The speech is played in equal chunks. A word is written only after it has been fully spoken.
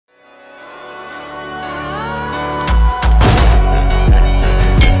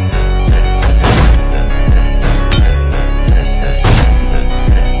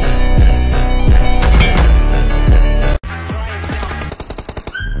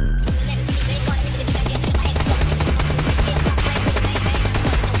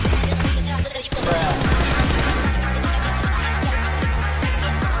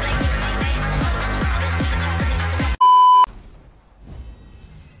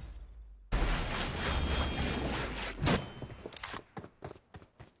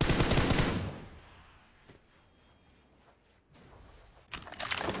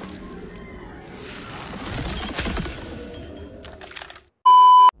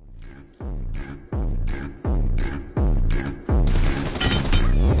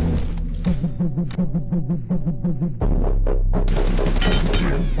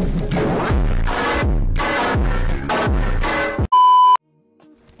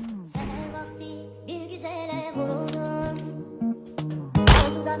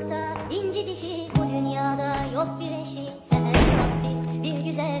bulmakta inci dişi, bu dünyada yok bir eşi. Seher vakti bir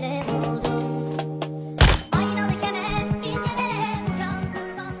güzele buldum. Aynalı kemer, ince bere, uçan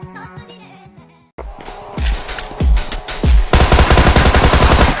kurban, tatlı dile seher.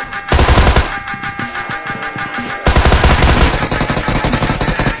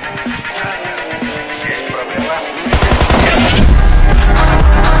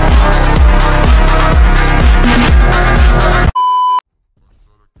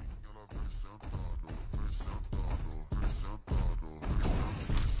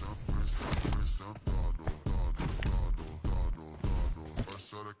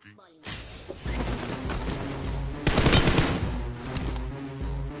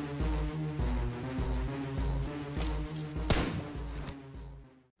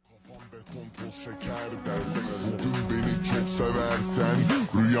 Bugün beni çok seversen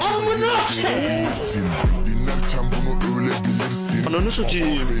rüyamda görebilirsin. Dinlerken bunu öyle bilirsin. Ananı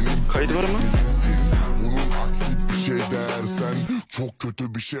satayım. Kaydı var mı? Bunun aksi bir şey dersen çok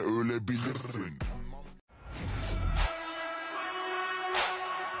kötü bir şey öyle bilirsin.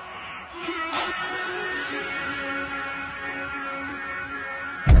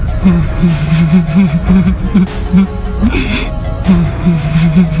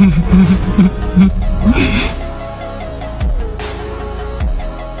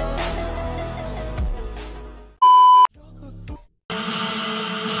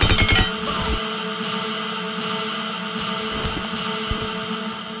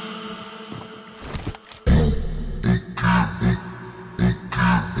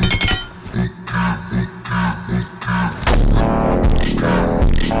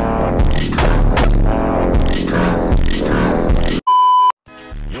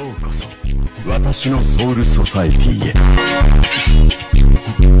 Watashi no Soul Society へ。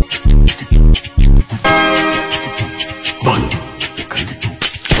バン。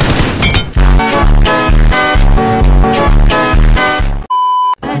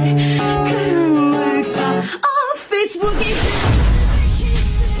Karanlıkta affet bu gece.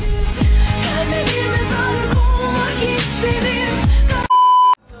 Kalbime sarıp olmak istedim.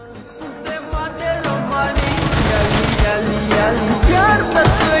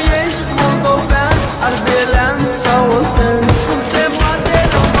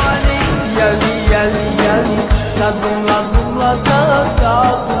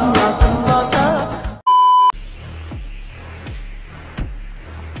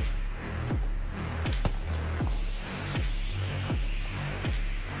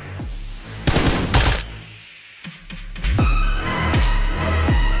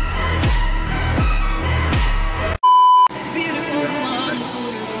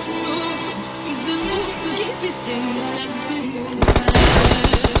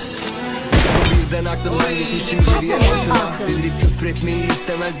 Birden aklımdan geçmişim geriye altına. Delirip küfretmeyi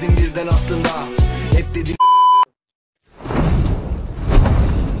istemezdim birden aslında. Hep dedim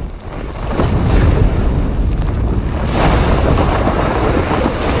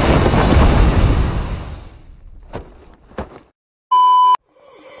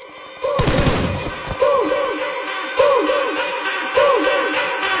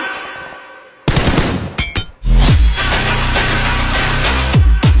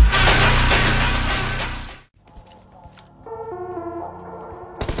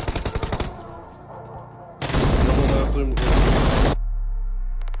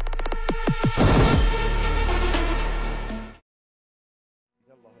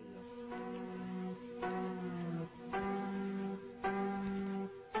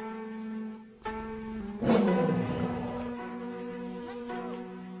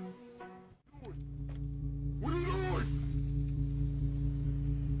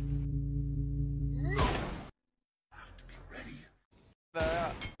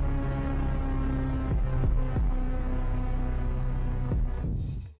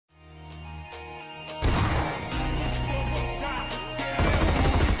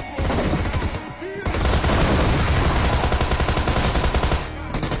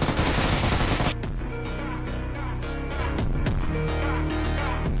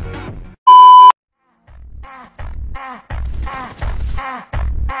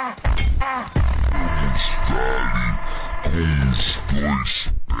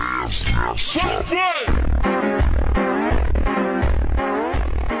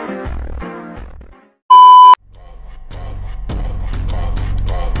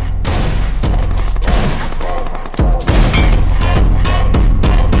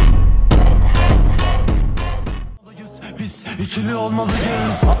İkili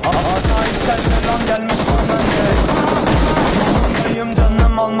olmalıyız. Asayişten selam gelmiş bana ne? Yolundayım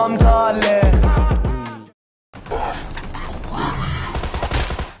canım almam kale.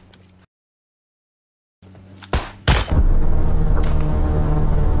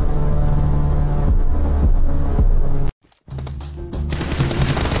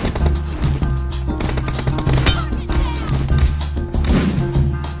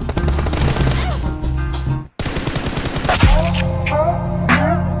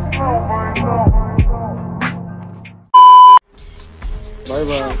 Bay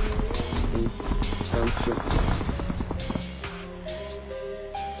bay. Şans.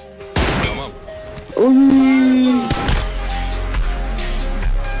 Tamam. Oy.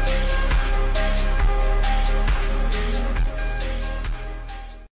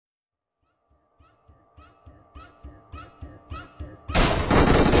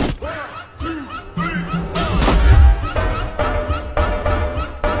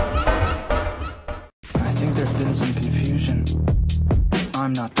 I think there's been some confusion.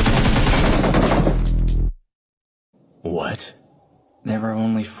 I'm not the one. What? There are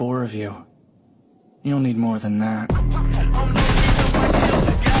only 4 of you. You'll need more than that.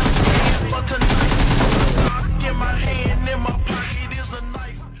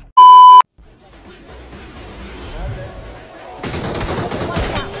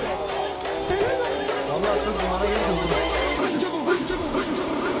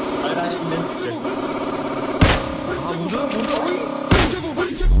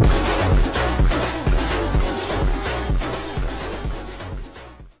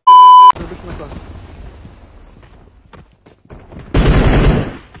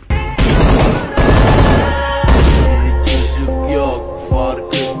 Çocuk yok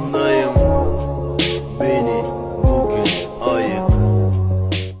farkındayım. Beni bugün ayık.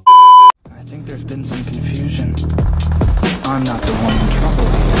 I think there's been some confusion. I'm not the one in trouble.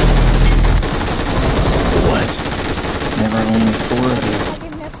 What? There are only 4 of you.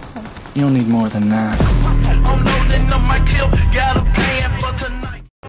 You'll need more than that.